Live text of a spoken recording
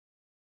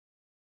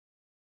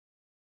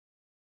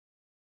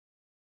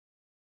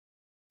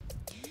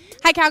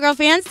Hi Cowgirl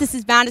fans, this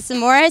is Madison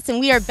Morris and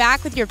we are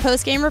back with your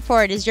post-game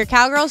report as your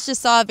Cowgirls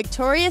just saw a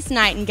victorious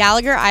night in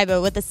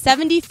Gallagher-Iba with a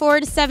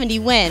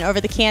 74-70 win over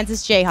the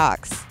Kansas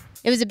Jayhawks.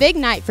 It was a big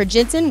night for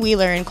Jensen,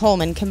 Wheeler, and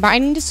Coleman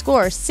combining to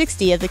score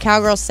 60 of the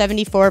Cowgirls'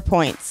 74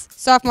 points.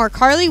 Sophomore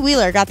Carly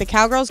Wheeler got the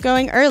Cowgirls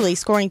going early,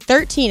 scoring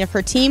 13 of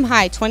her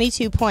team-high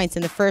 22 points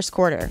in the first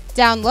quarter.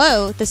 Down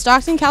low, the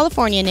Stockton,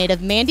 California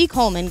native Mandy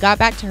Coleman got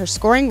back to her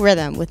scoring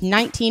rhythm with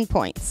 19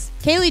 points.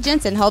 Kaylee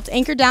Jensen helped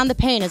anchor down the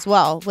paint as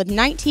well, with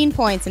 19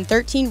 points and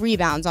 13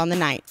 rebounds on the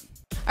night.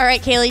 All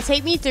right, Kaylee,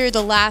 take me through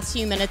the last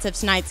few minutes of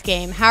tonight's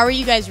game. How are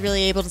you guys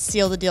really able to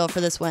seal the deal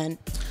for this win?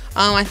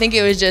 I think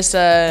it was just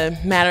a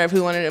matter of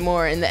who wanted it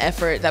more and the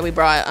effort that we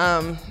brought.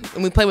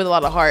 And we played with a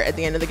lot of heart at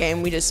the end of the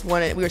game. We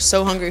were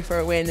so hungry for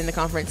a win in the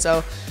conference.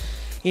 So,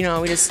 we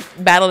just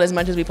battled as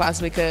much as we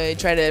possibly could,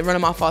 try to run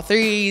them off all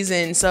threes.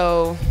 And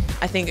so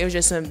I think it was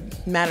just a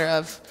matter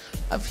of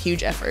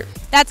huge effort.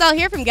 That's all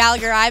here from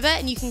Gallagher-Iba,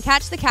 and you can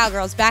catch the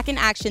Cowgirls back in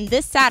action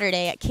this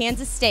Saturday at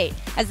Kansas State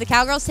as the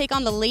Cowgirls take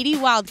on the Lady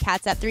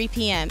Wildcats at 3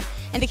 p.m.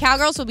 And the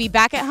Cowgirls will be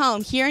back at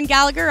home here in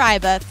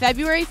Gallagher-Iba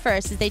February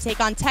 1st as they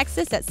take on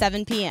Texas at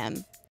 7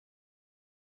 p.m.